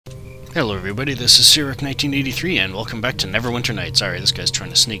Hello everybody, this is Sirach1983 and welcome back to Neverwinter Nights. Sorry, this guy's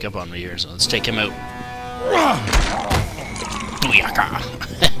trying to sneak up on me here, so let's take him out. Booyaka!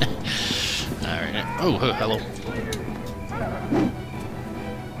 Alright, oh, hello.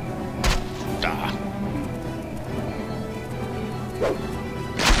 Ah.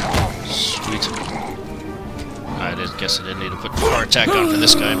 Sweet. I guess I didn't need to put power attack on for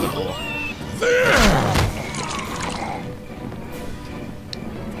this guy, but oh.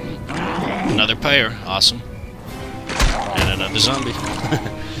 Another pyre, awesome. And another zombie.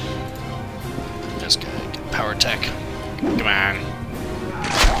 This guy, power attack. Come on.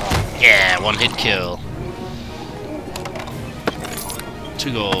 Yeah, one hit kill.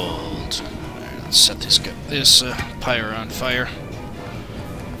 2 gold. Alright, let's set this pyre on fire.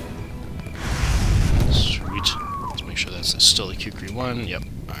 Sweet. Let's make sure that's still the Ch.1. Yep.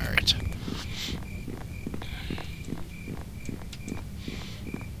 Alright.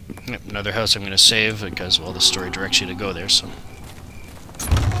 Yep, another house I'm going to save because, well, the story directs you to go there, so.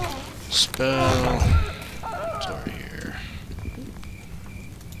 Spell. What's over here?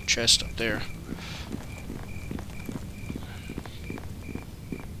 Chest up there.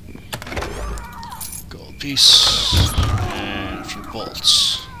 Gold piece. And a few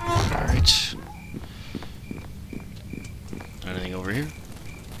bolts. Alright. Anything over here?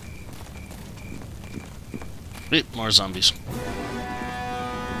 Yep, more zombies.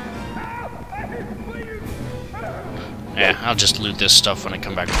 Yeah, I'll just loot this stuff when I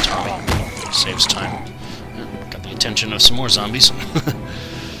come back with Tomi. Saves time. Got the attention of some more zombies.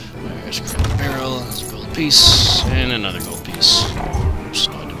 There's a barrel, there's a gold piece, and another gold piece. Oops,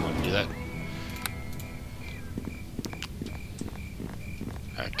 no, I didn't want to do that.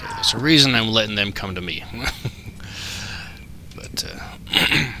 Okay, there's a reason I'm letting them come to me. But,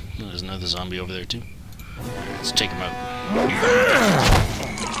 there's another zombie over there, too. Alright, let's take him out.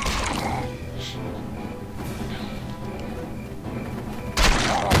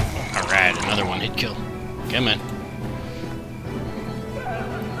 Alright, another one hit kill. Come in.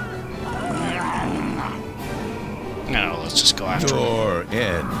 No, let's just go after him. Your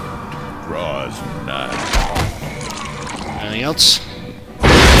end draws nigh. Anything else?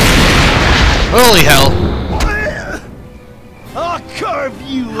 Holy hell! I'll carve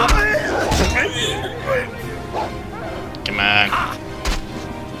you up! Come on.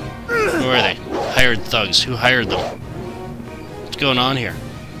 Who are they? Hired thugs. Who hired them? What's going on here?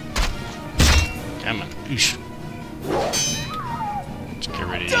 Come on. Oosh. Let's get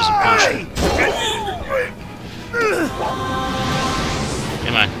ready to use a potion.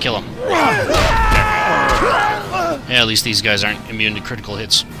 Come on, kill him. Yeah, at least these guys aren't immune to critical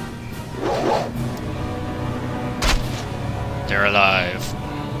hits. They're alive.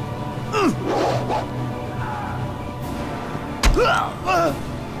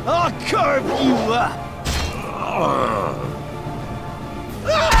 I'll carve you up!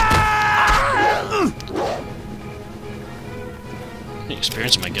 How much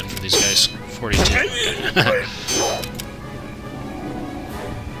experience am I getting from these guys? 42.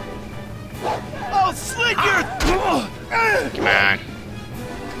 I'll slit your... Come on.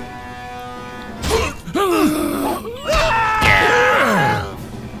 Yeah.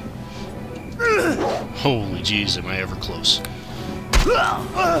 Holy jeez, am I ever close.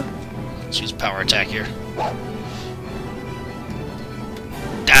 Let's use power attack here.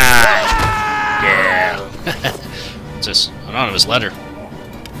 Die! Yeah! What's this? Anonymous letter.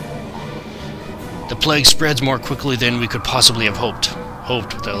 The plague spreads more quickly than we could possibly have hoped.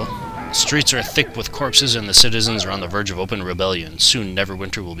 The streets are thick with corpses and the citizens are on the verge of open rebellion. Soon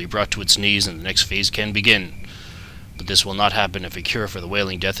Neverwinter will be brought to its knees and the next phase can begin. But this will not happen if a cure for the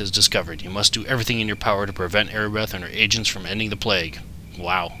Wailing Death is discovered. You must do everything in your power to prevent Erebeth and her agents from ending the plague.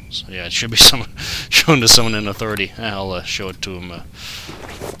 Wow. So yeah, it should be shown to someone in authority. I'll show it to him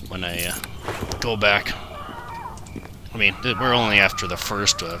when I go back. I mean, we're only after the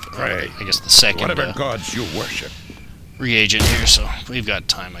first, I guess the second Whatever gods you worship. reagent here, so we've got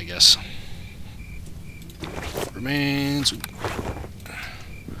time, I guess. Remains.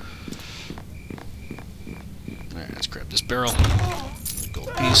 Alright, let's grab this barrel.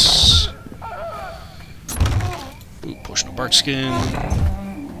 Gold piece. Ooh, potion of bark skin.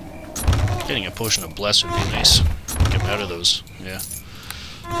 Getting a potion of bless would be nice. Get out of those, yeah.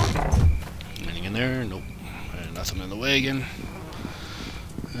 Anything in there? Nope. Nothing in the wagon.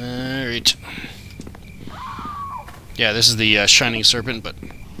 Alright. Yeah, this is the Shining Serpent, but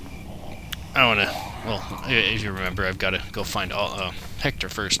I wanna... Well, if you remember, I've gotta go find Hector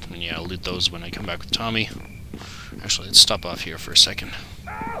first, and yeah, I'll loot those when I come back with Tomi. Actually, let's stop off here for a second.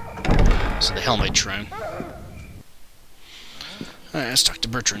 So the Helmite Shrine. Alright, let's talk to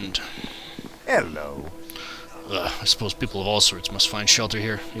Bertrand. Hello. I suppose people of all sorts must find shelter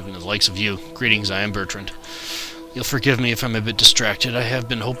here, even the likes of you. Greetings, I am Bertrand. You'll forgive me if I'm a bit distracted. I have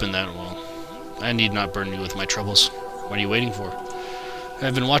been hoping that, well, I need not burden you with my troubles. What are you waiting for?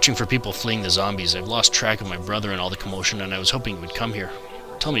 I've been watching for people fleeing the zombies. I've lost track of my brother and all the commotion, and I was hoping you would come here.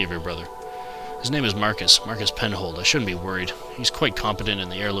 Tell me of your brother. His name is Marcus Penhold. I shouldn't be worried. He's quite competent,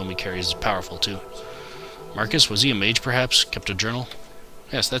 and the heirloom he carries is powerful, too. Marcus, was he a mage, perhaps? Kept a journal?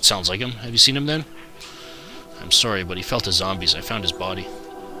 Yes, that sounds like him. Have you seen him, then? I'm sorry, but he fell to zombies. I found his body.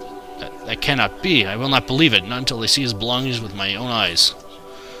 That cannot be. I will not believe it, not until I see his belongings with my own eyes.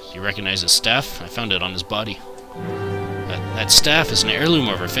 Do you recognize his staff? I found it on his body. That staff is an heirloom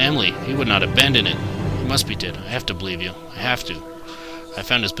of our family. He would not abandon it. He must be dead. I have to believe you. I have to. I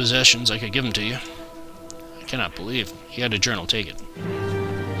found his possessions. I could give them to you. I cannot believe. He had a journal. Take it.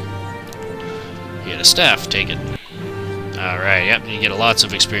 He had a staff. Take it. Alright, yep, you get lots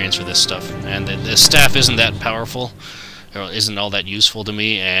of experience for this stuff. And the staff isn't that powerful, or isn't all that useful to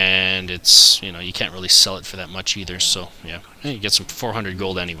me, and it's, you know, you can't really sell it for that much either, so, yeah. Hey, you get some 400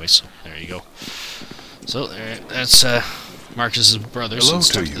 gold anyway, so there you go. So, that's Marcus's brother. Hello So let's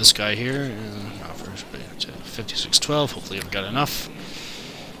talk to to you. this guy here. Offers 5612, hopefully I've got enough.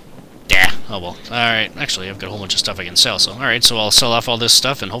 Yeah, oh well. Alright, actually I've got a whole bunch of stuff I can sell, so alright, so I'll sell off all this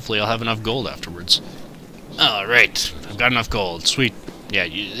stuff, and hopefully I'll have enough gold afterwards. Alright, I've got enough gold. Sweet. Yeah,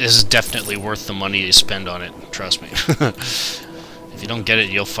 this is definitely worth the money you spend on it. Trust me. If you don't get it,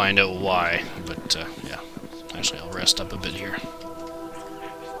 you'll find out why. But, yeah. Actually, I'll rest up a bit here.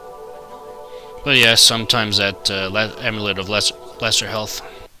 But yeah, sometimes that amulet of lesser health,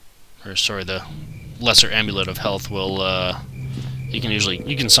 or sorry, the lesser amulet of health will, you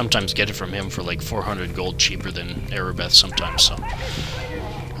can sometimes get it from him for like 400 gold cheaper than Erebeth sometimes, so.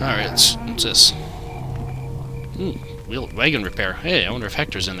 Alright, what's this? Wagon repair. Hey, I wonder if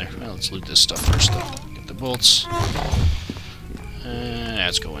Hector's in there. Well, let's loot this stuff first, though. Get the bolts.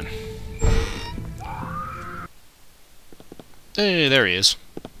 Let's go in. Hey, there he is.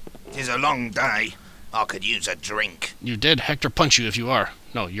 'Tis a long day. I could use a drink. You dead? Hector punch you if you are.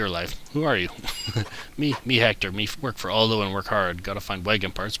 No, you're alive. Who are you? Me Hector. Me work for Aldo and work hard. Gotta find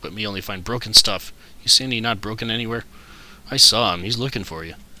wagon parts, but me only find broken stuff. You see any not broken anywhere? I saw him. He's looking for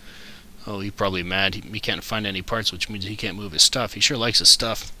you. Oh, he's probably mad. He can't find any parts, which means he can't move his stuff. He sure likes his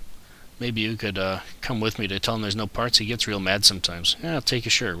stuff. Maybe you could come with me to tell him there's no parts. He gets real mad sometimes. Yeah, I'll take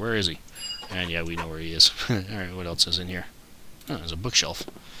you, sure. Where is he? And yeah, we know where he is. Alright, what else is in here? Oh, there's a bookshelf.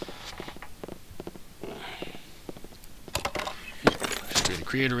 History of the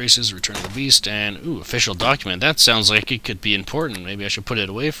Creator Races, Return of the Beast, and, ooh, official document. That sounds like it could be important. Maybe I should put it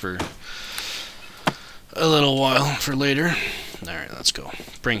away for a little while for later. Alright, let's go.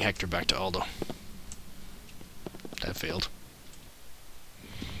 Bring Hector back to Aldo. That failed.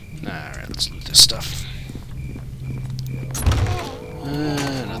 Alright, let's loot this stuff.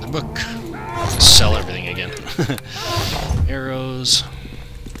 Another book. Sell everything again. Arrows.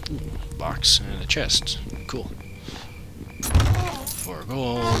 Box and a chest. Cool. 4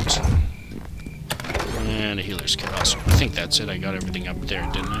 gold. And a healer's kit also. I think that's it. I got everything up there,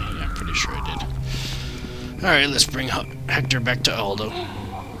 didn't I? Yeah, I'm pretty sure I did. Alright, let's bring Hector back to Aldo.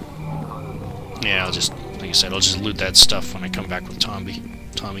 Yeah, I'll just, like I said, I'll just loot that stuff when I come back with Tomi.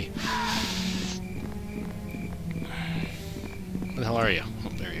 Where the hell are you? Oh,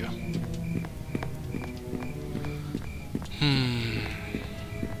 there you go.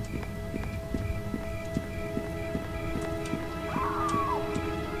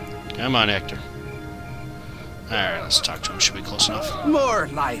 Come on, Hector. Alright, let's talk to him. Should be close enough. More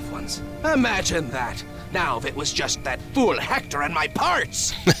live ones. Imagine that. Now if it was just that fool Hector and my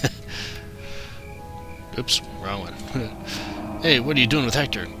parts. Oops, wrong one. Hey, what are you doing with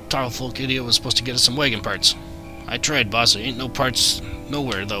Hector? Tall folk idiot was supposed to get us some wagon parts. I tried, boss. There ain't no parts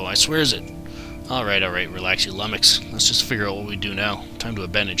nowhere, though. I swears it. Alright, relax, you lummox. Let's just figure out what we do now. Time to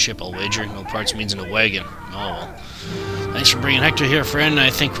abandon ship, I'll wager. No parts means no wagon. Oh, well. Thanks for bringing Hector here, friend. I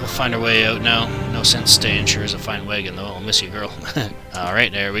think we'll find our way out now. No sense staying. Sure is a fine wagon, though. I'll miss you, girl.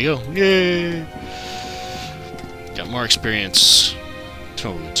 Alright, there we go. Yay! Got more experience.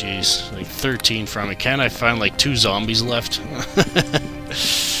 Oh, jeez. Like 13 from it. Can't I find like 2 zombies left?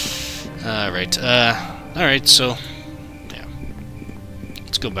 Alright. Alright, so... yeah.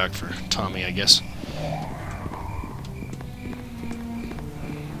 Let's go back for Tomi, I guess.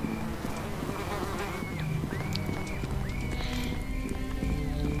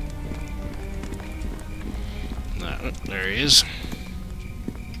 There he is.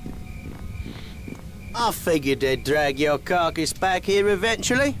 I figured they'd drag your carcass back here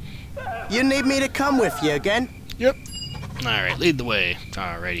eventually. You need me to come with you again? Yep. Alright, lead the way.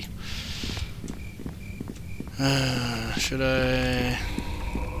 Alrighty. Should I...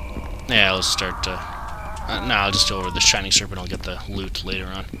 Yeah, let's start... I'll just go over the Shining Serpent. I'll get the loot later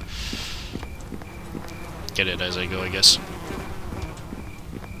on. Get it as I go, I guess.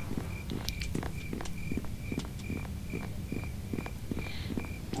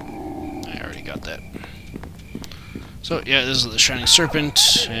 I already got that. So, yeah, this is the Shining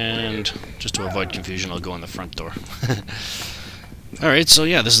Serpent, and just to avoid confusion, I'll go in the front door. Alright, so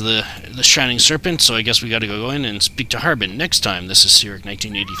yeah, this is the Shining Serpent, so I guess we gotta go in and speak to Harbin next time. This is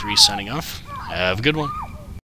Sirik1983 signing off. Have a good one.